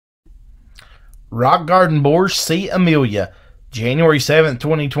Rock Garden Boars C. Amelia, January 7th,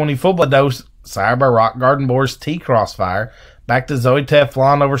 2020, full blood dose, sired by Rock Garden Boars T. Crossfire. Back to Zoe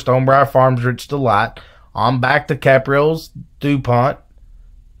Teflon over Stonebriar Farms Rich Delight. On back to Capriols DuPont,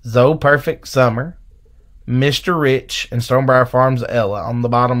 Zoe Perfect Summer, Mr. Rich, and Stonebriar Farms Ella. On the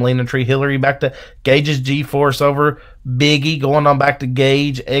bottom, Lena Tree Hillary. Back to Gage's G-Force over Biggie. Going on back to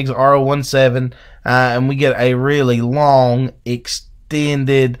Gage, Eggs R017. And we get a really long,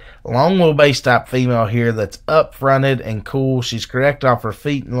 extended, long wheelbase type female here that's up-fronted and cool. She's correct off her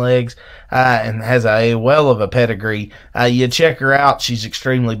feet and legs and has a well of a pedigree. You check her out. She's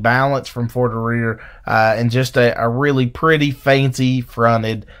extremely balanced from fore to rear and just a really pretty, fancy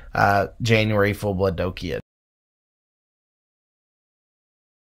fronted January full-blood doe kid.